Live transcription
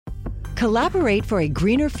Collaborate for a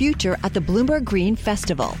greener future at the Bloomberg Green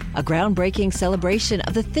Festival, a groundbreaking celebration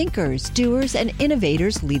of the thinkers, doers, and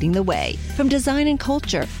innovators leading the way. From design and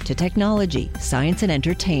culture to technology, science, and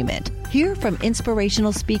entertainment. Hear from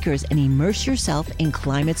inspirational speakers and immerse yourself in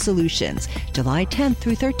climate solutions. July 10th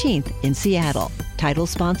through 13th in Seattle. Title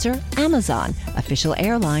sponsor, Amazon. Official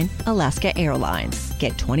airline, Alaska Airlines.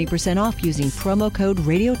 Get 20% off using promo code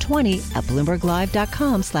radio20 at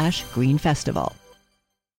BloombergLive.com/greenfestival.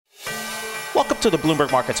 Welcome to the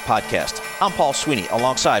Bloomberg Markets Podcast. I'm Paul Sweeney,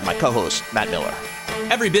 alongside my co-host, Matt Miller.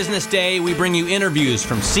 Every business day, we bring you interviews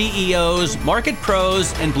from CEOs, market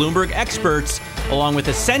pros, and Bloomberg experts, along with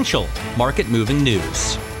essential market-moving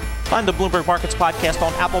news. Find the Bloomberg Markets Podcast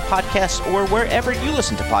on Apple Podcasts or wherever you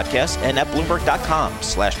listen to podcasts and at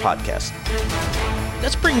Bloomberg.com/podcast.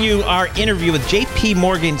 Let's bring you our interview with JP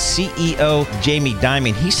Morgan CEO Jamie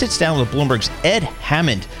Dimon. He sits down with Bloomberg's Ed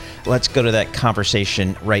Hammond. Let's go to that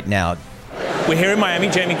conversation right now. We're here in Miami.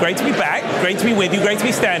 Jamie, great to be back. Great to be with you. Great to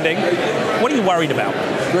be standing. What are you worried about?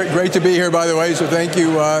 Great to be here, by the way, so thank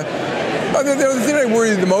you. The thing I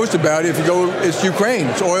worry the most about, if you go, is Ukraine.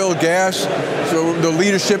 It's oil, gas, so the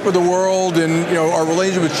leadership of the world, and our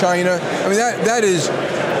relationship with China. I mean, that is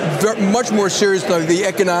much more serious than the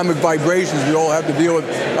economic vibrations we all have to deal with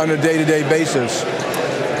on a day-to-day basis.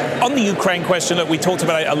 On the Ukraine question, look, we talked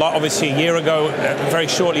about it a lot, obviously, a year ago, very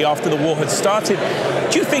shortly after the war had started.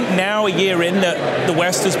 Do you think now, a year in, that the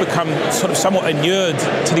West has become sort of somewhat inured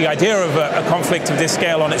to the idea of a conflict of this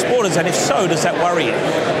scale on its borders? And if so, does that worry you?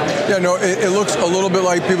 Yeah, no, it looks a little bit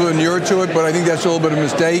like people are inured to it, but I think that's a little bit of a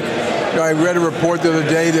mistake. I read a report the other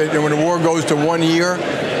day that when a war goes to 1 year,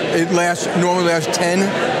 it normally lasts 10.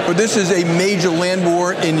 But this is a major land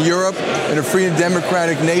war in Europe, in a free and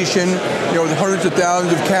democratic nation, with hundreds of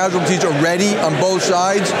thousands of casualties already on both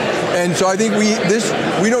sides. And so I think we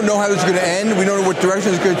don't know how this is going to end. We don't know what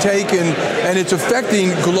direction it's going to take, and it's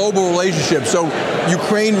affecting global relationships. So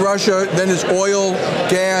Ukraine, Russia, then it's oil,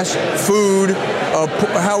 gas, food,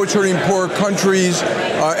 how it's hurting poor countries,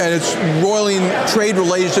 and it's roiling trade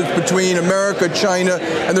relationships between America, China,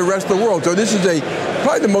 and the rest of the world. So this is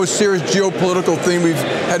probably the most serious geopolitical thing we've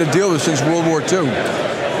had to deal with since World War II.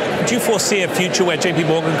 Do you foresee a future where JP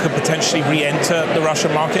Morgan could potentially re-enter the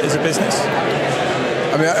Russian market as a business?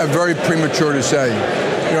 I mean, I'm very premature to say.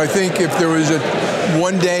 I think if there was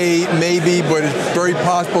one day, maybe, but it's very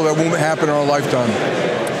possible that won't happen in our lifetime.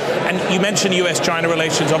 And you mentioned U.S.-China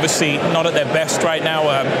relations, obviously not at their best right now,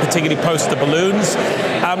 particularly post the balloons.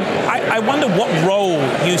 I wonder what role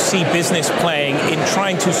you see business playing in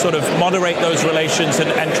trying to sort of moderate those relations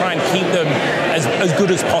and try and keep them as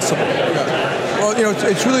good as possible. Well,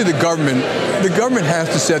 it's really the government. The government has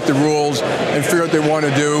to set the rules and figure out what they want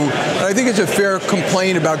to do. And I think it's a fair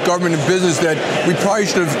complaint about government and business that we probably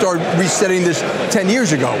should have started resetting this 10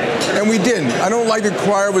 years ago. And we didn't. I don't like the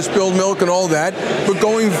choir with spilled milk and all that. But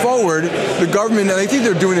going forward, the government, and I think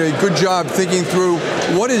they're doing a good job thinking through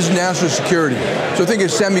what is national security. So think of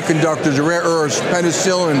semiconductors, rare earths,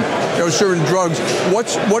 penicillin, certain drugs.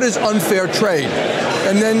 What is unfair trade?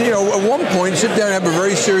 And then, at one point, sit down and have a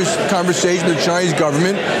very serious conversation with the Chinese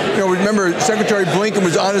government. Remember, Secretary Blinken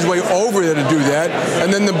was on his way over there to do that,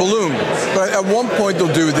 and then the balloon. But at one point,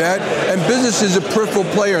 they'll do that, and business is a peripheral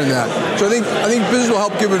player in that. So I think business will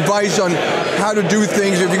help give advice on how to do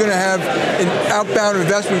things. If you're going to have outbound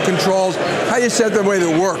investment controls, how do you set that way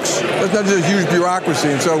that works? That's not just a huge bureaucracy.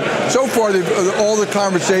 And so far, all the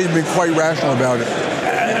conversations have been quite rational about it.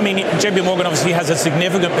 I mean, JP Morgan obviously has a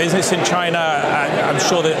significant business in China. I'm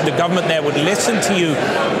sure that the government there would listen to you.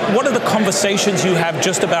 What are the conversations you have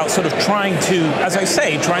just about sort of trying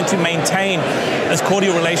to maintain as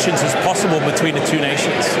cordial relations as possible between the two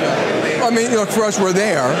nations? I mean, for us, we're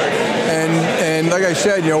there, and like I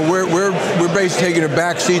said, we're basically taking a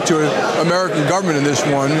back seat to an American government in this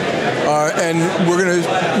one, and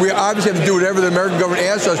we obviously have to do whatever the American government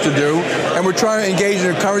asks us to do, and we're trying to engage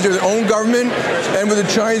in a conversation with our own government and with the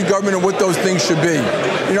Chinese government on what those things should be.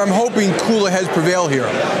 I'm hoping cooler heads prevail here,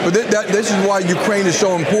 but this is why Ukraine is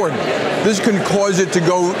so important. This can cause it to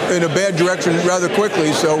go in a bad direction rather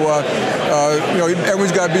quickly, so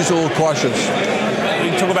everyone's got to be a little cautious. We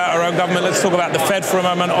talk about our own government. Let's talk about the Fed for a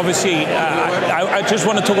moment. Obviously, I just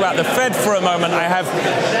want to talk about the Fed for a moment. I have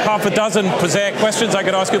half a dozen prosaic questions I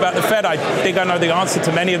could ask you about the Fed. I think I know the answer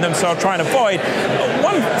to many of them, so I'll try and avoid.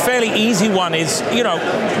 One fairly easy one is,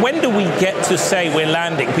 when do we get to say we're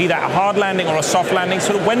landing, be that a hard landing or a soft landing?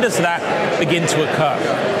 Sort of when does that begin to occur?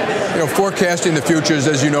 Forecasting the future is,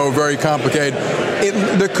 as you know, very complicated.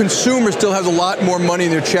 The consumer still has a lot more money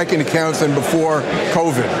in their checking accounts than before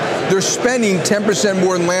COVID. They're spending 10%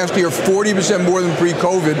 more than last year, 40% more than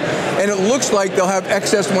pre-COVID, and it looks like they'll have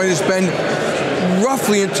excess money to spend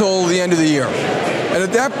roughly until the end of the year. And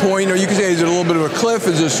at that point, you can say, is it a little bit of a cliff?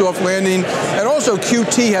 Is it a soft landing? And also,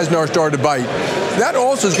 QT has now started to bite. That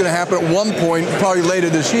also is going to happen at one point, probably later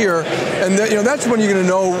this year. And that's when you're going to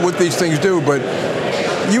know what these things do. But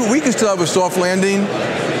we can still have a soft landing.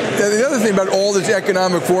 The other thing about all this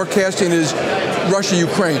economic forecasting is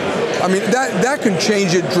Russia-Ukraine. I mean, that can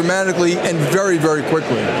change it dramatically and very, very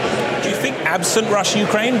quickly. Do you think absent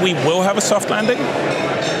Russia-Ukraine, we will have a soft landing?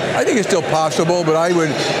 I think it's still possible, but I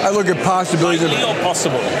look at possibilities. Likely or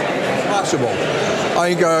possible? Possible.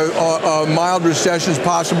 I think a mild recession is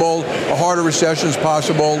possible. A harder recession is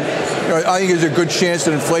possible. I think there's a good chance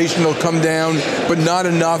that inflation will come down, but not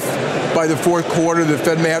enough by the fourth quarter. The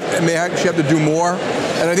Fed may actually have to do more.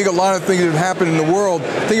 And I think a lot of things that have happened in the world,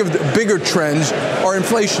 think of the bigger trends, are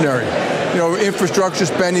inflationary. Infrastructure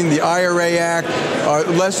spending, the IRA Act,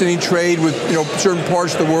 lessening trade with certain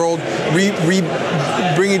parts of the world,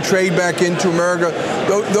 bringing trade back into America.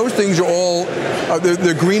 Those things are all,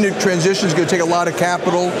 the green transition is going to take a lot of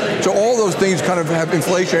capital. So all those things kind of have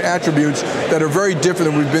inflationary attributes that are very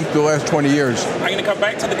different than we've been through the last 20 years. I'm going to come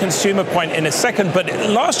back to the consumer point in a second, but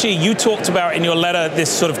last year you talked about in your letter this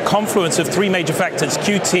sort of confluence of three major factors: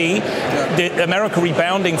 QT, America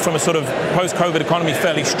rebounding from a sort of post-COVID economy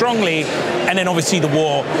fairly strongly, and then obviously the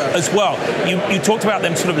war as well. You talked about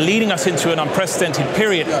them sort of leading us into an unprecedented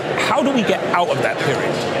period. How do we get out of that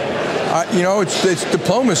period? It's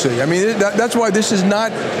diplomacy. I mean, that's why this is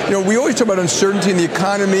not, we always talk about uncertainty in the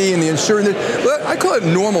economy and the uncertainty. I call it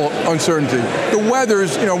normal uncertainty. The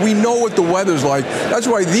weather's, we know what the weather's like. That's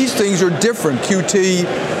why these things are different.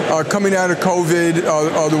 QT, coming out of COVID,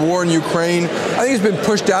 the war in Ukraine. I think it's been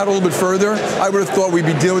pushed out a little bit further. I would have thought we'd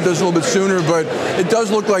be dealing with this a little bit sooner, but it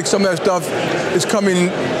does look like some of that stuff is coming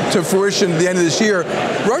to fruition at the end of this year.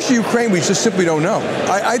 Russia-Ukraine, we just simply don't know.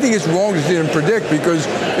 I think it's wrong to even predict, because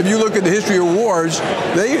if you look at the history of wars,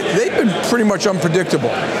 they've been pretty much unpredictable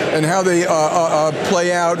and how they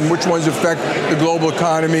play out and which ones affect the global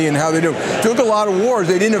economy and how they do. If you look at a lot of wars,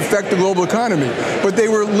 they didn't affect the global economy, but they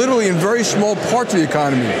were literally in very small parts of the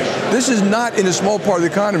economy. This is not in a small part of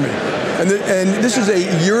the economy. And this is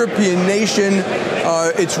a European nation.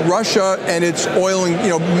 It's Russia and it's oil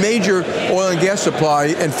and major oil and gas supply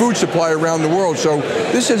and food supply around the world. So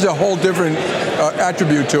this is a whole different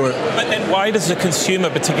attribute to it. But then why does the consumer,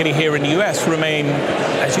 particularly here in the U.S., remain,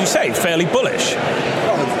 as you say, fairly bullish?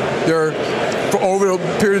 For over a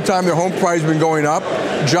period of time, their home price has been going up.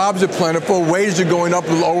 Jobs are plentiful. Wages are going up at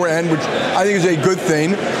the lower end, which I think is a good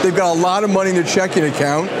thing. They've got a lot of money in their checking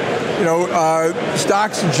account.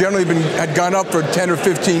 Stocks generally had gone up for 10 or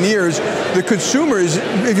 15 years. The consumer is,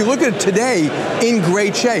 if you look at it today, in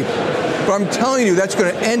great shape. But I'm telling you, that's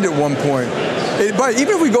going to end at one point. But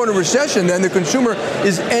even if we go into recession, then the consumer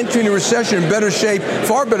is entering a recession in better shape,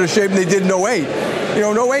 far better shape than they did in 08. In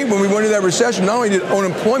 08, when we went into that recession, not only did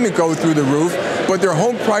unemployment go through the roof, but their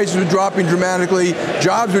home prices were dropping dramatically,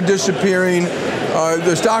 jobs were disappearing,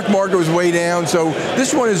 the stock market was way down. So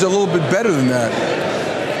this one is a little bit better than that.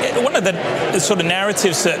 One of the sort of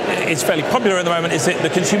narratives that is fairly popular at the moment is that the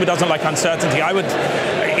consumer doesn't like uncertainty. I would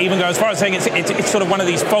even go as far as saying it's sort of one of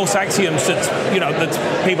these false axioms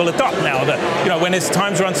that people adopt now, that when there's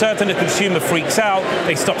times are uncertain, the consumer freaks out,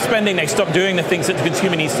 they stop spending, they stop doing the things that the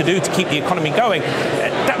consumer needs to do to keep the economy going.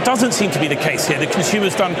 That doesn't seem to be the case here. The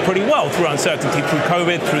consumer's done pretty well through uncertainty, through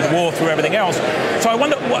COVID, through the war, through everything else. So I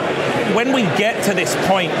wonder when we get to this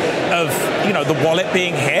point of the wallet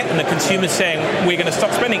being hit and the consumer saying we're going to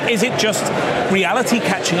stop spending, is it just reality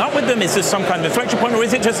catching up with them? Is there some kind of inflection point, or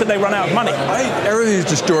is it just that they run out of money? Everything is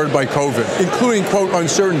distorted by COVID, including, quote,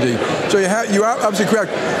 uncertainty. So you're absolutely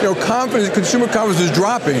correct. Confidence, consumer confidence is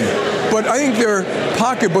dropping, but I think their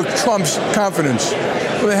pocketbook trumps confidence.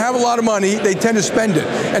 When they have a lot of money, they tend to spend it.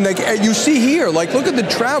 And you see here, look at the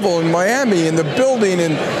travel in Miami and the building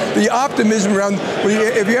and the optimism around.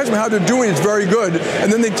 If you ask them how they're doing, it's very good.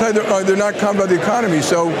 And then they tell you they're not confident about the economy.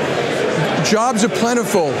 So jobs are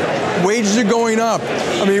plentiful. Wages are going up.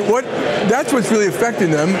 I mean, that's what's really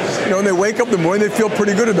affecting them. When they wake up in the morning, they feel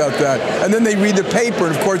pretty good about that. And then they read the paper,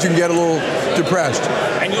 and of course you can get a little depressed.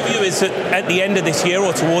 And your view is that at the end of this year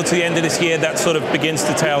or towards the end of this year, that sort of begins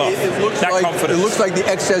to tail off? It looks like the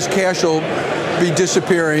excess cash will be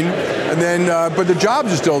disappearing, and then but the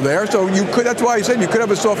jobs are still there. So that's why I said you could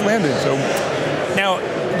have a soft landing. So now,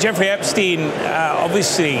 Jeffrey Epstein,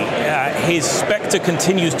 obviously, his specter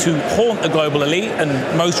continues to haunt the global elite,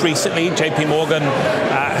 and most recently, JP Morgan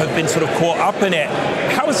have been sort of caught up in it.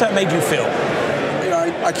 How has that made you feel?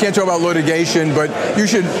 I can't talk about litigation, but you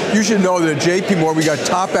should know that at J.P. Morgan we got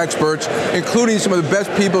top experts, including some of the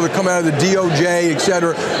best people that come out of the DOJ, et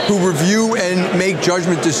cetera, who review and make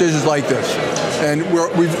judgment decisions like this. And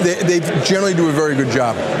they generally do a very good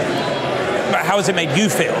job. How has it made you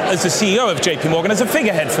feel as the CEO of J.P. Morgan, as a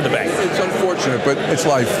figurehead for the bank? It's unfortunate, but it's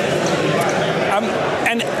life.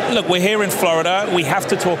 And look, we're here in Florida. We have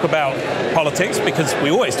to talk about politics because we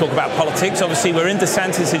always talk about politics. Obviously, we're in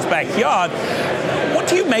DeSantis' backyard. What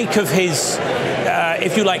do you make of his,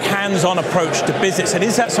 if you like, hands-on approach to business? And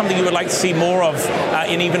is that something you would like to see more of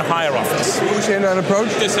in even higher office? Who's hands-on approach?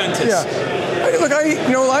 DeSantis. Yeah. Look,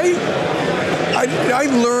 I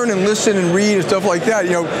learn and listen and read and stuff like that.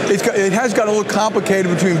 It has gotten a little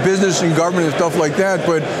complicated between business and government and stuff like that.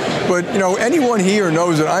 But anyone here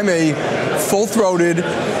knows that I'm a full-throated,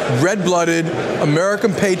 red-blooded,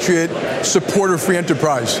 American patriot supporter of free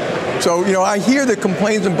enterprise. So I hear the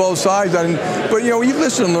complaints on both sides, but you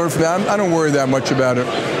listen and learn from that. I don't worry that much about it.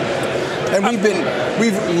 And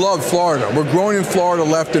we've loved Florida. We're growing in Florida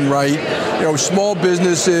left and right. Small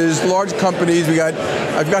businesses, large companies.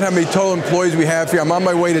 I've got how many total employees we have here. I'm on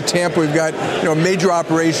my way to Tampa. We've got major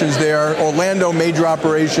operations there. Orlando, major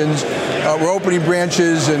operations. We're opening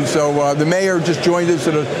branches, and so the mayor just joined us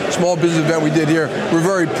at a small business event we did here. We're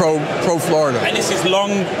very pro Florida. And this is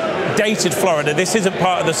long dated Florida. This isn't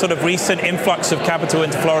part of the sort of recent influx of capital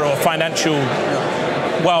into Florida or financial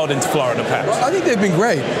world into Florida, perhaps? Well, I think they've been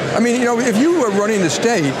great. I mean, if you were running the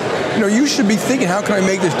state, you should be thinking, how can I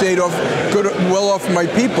make the state well off for my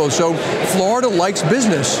people? So Florida likes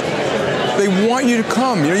business. They want you to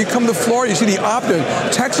come. You come to Florida, you see the opposite.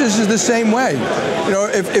 Texas is the same way.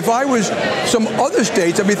 If I was some other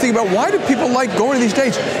states, I'd be thinking about, why do people like going to these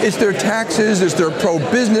states? It's their taxes, it's their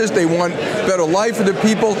pro-business, they want better life for the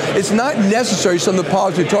people. It's not necessarily some of the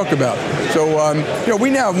policies we talk about. So, we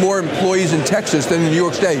now have more employees in Texas than in New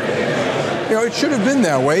York State. It should have been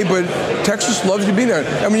that way, but Texas loves to be there.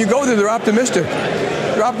 And when you go there, they're optimistic.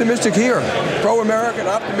 They're optimistic here. Pro-American,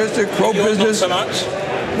 optimistic, pro-business. Not so much?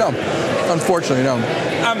 No, unfortunately, no.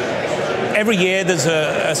 Every year there's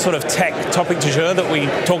a sort of tech topic du jour that we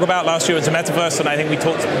talk about. Last year was the metaverse, and I think we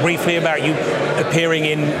talked briefly about you appearing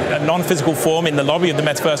in a non-physical form in the lobby of the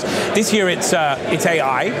metaverse. This year it's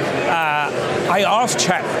AI. I asked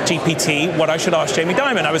ChatGPT what I should ask Jamie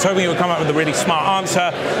Dimon. I was hoping it would come up with a really smart answer.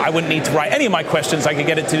 I wouldn't need to write any of my questions. I could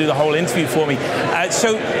get it to do the whole interview for me.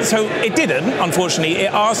 So it didn't, unfortunately.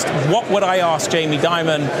 It asked what would I ask Jamie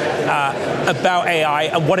Dimon about AI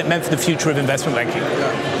and what it meant for the future of investment banking.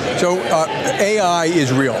 So AI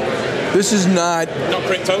is real. This is not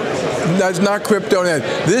crypto? That's not crypto.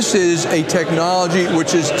 This is a technology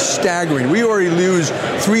which is staggering. We already use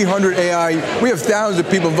 300 AI. We have thousands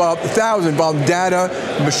of people involved, data,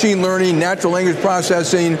 machine learning, natural language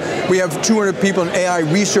processing. We have 200 people in AI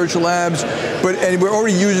research labs, and we're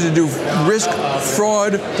already using it to do risk,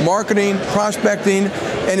 fraud, marketing, prospecting,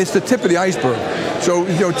 and it's the tip of the iceberg. So,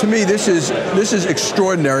 to me, this is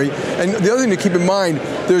extraordinary. And the other thing to keep in mind,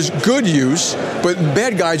 there's good use, but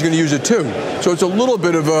bad guys are going to use it too. So it's a little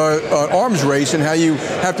bit of an arms race in how you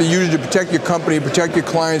have to use it to protect your company, protect your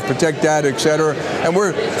clients, protect data, et cetera. And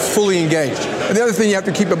we're fully engaged. And the other thing you have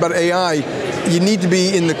to keep about AI, you need to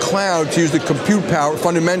be in the cloud to use the compute power,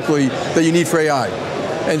 fundamentally, that you need for AI.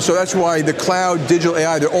 And so that's why the cloud, digital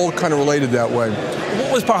AI, they're all kind of related that way.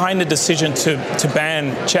 What was behind the decision to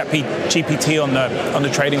ban ChatGPT on the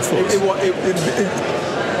trading floors?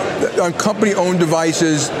 On company-owned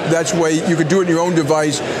devices, that's why you could do it in your own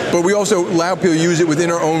device, but we also allow people to use it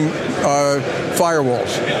within our own firewalls.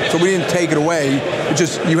 So we didn't take it away. It's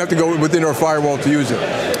just you have to go within our firewall to use it.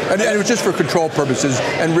 And it was just for control purposes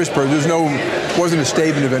and risk purposes. Wasn't a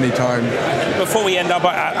statement of any time. Before we end up,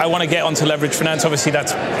 I want to get onto leverage finance. Obviously,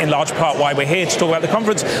 that's in large part why we're here to talk about the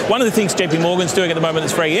conference. One of the things JP Morgan's doing at the moment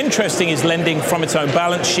that's very interesting is lending from its own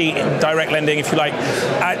balance sheet, direct lending, if you like.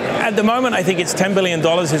 At the moment, I think it's $10 billion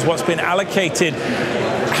is what's been allocated.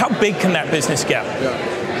 How big can that business get?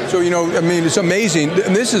 Yeah. So, it's amazing.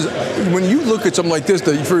 And this is, when you look at something like this,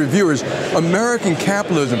 for your viewers, American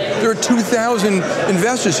capitalism, there are 2,000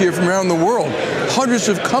 investors here from around the world. Hundreds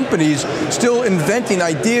of companies still inventing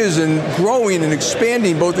ideas and growing and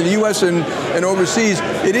expanding both in the U.S. and overseas.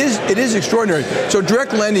 It is extraordinary. So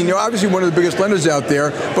direct lending, obviously one of the biggest lenders out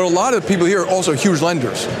there, but a lot of the people here are also huge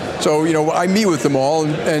lenders. So, I meet with them all,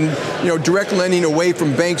 and direct lending away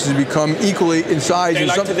from banks has become equally in size. They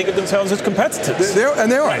like to think of themselves as competitors. They are.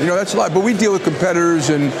 Right. That's a lot. But we deal with competitors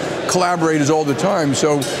and collaborators all the time.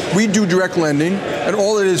 So we do direct lending, and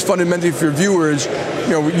all it is fundamentally for your viewers,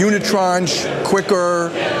 unitranche, quicker,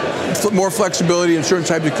 more flexibility in certain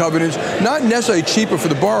types of covenants, not necessarily cheaper for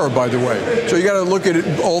the borrower, by the way. So you got to look at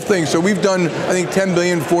it, all things. So we've done, I think, 10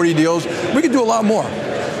 billion, 40 deals. We could do a lot more.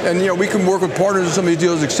 And, we can work with partners on some of these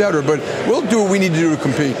deals, et cetera, but we'll do what we need to do to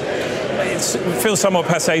compete. It feels somewhat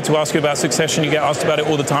passé to ask you about succession. You get asked about it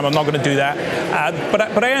all the time. I'm not going to do that.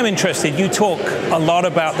 But I am interested. You talk a lot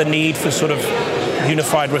about the need for sort of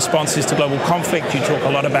unified responses to global conflict. You talk a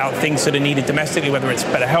lot about things that are needed domestically, whether it's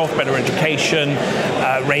better health, better education,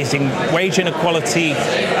 raising wage inequality,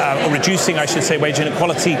 or reducing, I should say, wage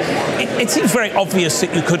inequality. It seems very obvious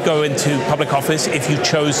that you could go into public office if you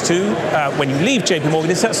chose to when you leave JP Morgan.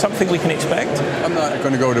 Is that something we can expect? I'm not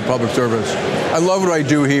going to go to public service. I love what I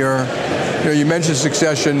do here. You mentioned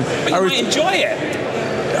succession. But you might enjoy it.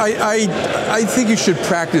 I think you should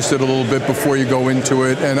practice it a little bit before you go into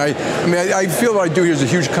it. And I feel what I do here is a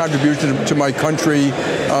huge contribution to my country,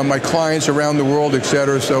 my clients around the world, et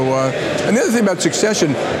cetera. So, and the other thing about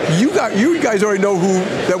succession, you guys already know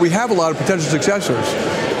that we have a lot of potential successors.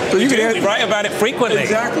 So we write about it frequently.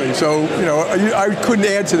 Exactly. So, I couldn't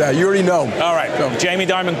add to that. You already know. All right. So. Jamie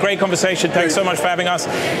Dimon, great conversation. Thanks so much for having us.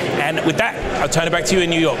 And with that, I'll turn it back to you in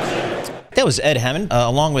New York. That was Ed Hammond,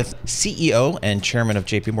 along with CEO and chairman of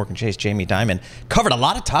JP Morgan Chase, Jamie Dimon. Covered a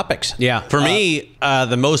lot of topics. Yeah. For me,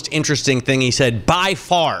 the most interesting thing he said by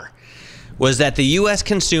far was that the U.S.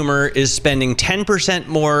 consumer is spending 10%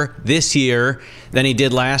 more this year than he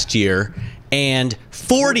did last year, and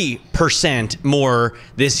 40% more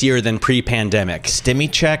this year than pre-pandemic.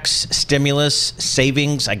 Stimmy checks, stimulus,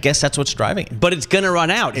 savings, I guess that's what's driving it. But it's going to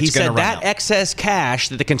run out. He said that excess cash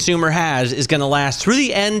that the consumer has is going to last through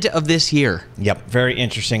the end of this year. Yep, very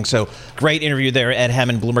interesting. So great interview there. Ed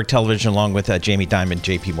Hammond, Bloomberg Television, along with Jamie Dimon,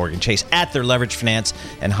 JP Morgan Chase at their Leverage Finance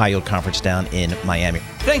and High Yield Conference down in Miami.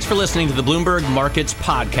 Thanks for listening to the Bloomberg Markets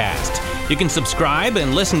Podcast. You can subscribe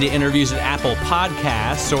and listen to interviews at Apple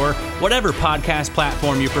Podcasts or whatever podcast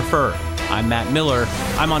platform you prefer. I'm Matt Miller.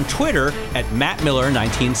 I'm on Twitter at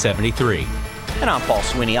MattMiller1973. And I'm Paul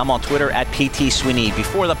Sweeney. I'm on Twitter at PT Sweeney.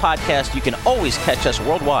 Before the podcast, you can always catch us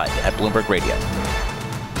worldwide at Bloomberg Radio.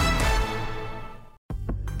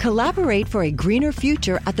 Collaborate for a greener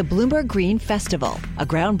future at the Bloomberg Green Festival, a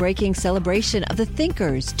groundbreaking celebration of the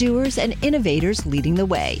thinkers, doers, and innovators leading the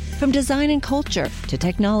way. From design and culture to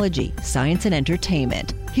technology, science, and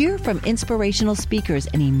entertainment. Hear from inspirational speakers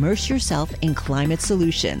and immerse yourself in climate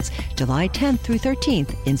solutions. July 10th through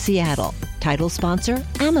 13th in Seattle. Title sponsor,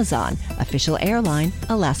 Amazon. Official airline,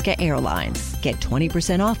 Alaska Airlines. Get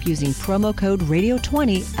 20% off using promo code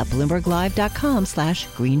radio20 at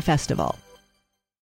BloombergLive.com/Green Festival.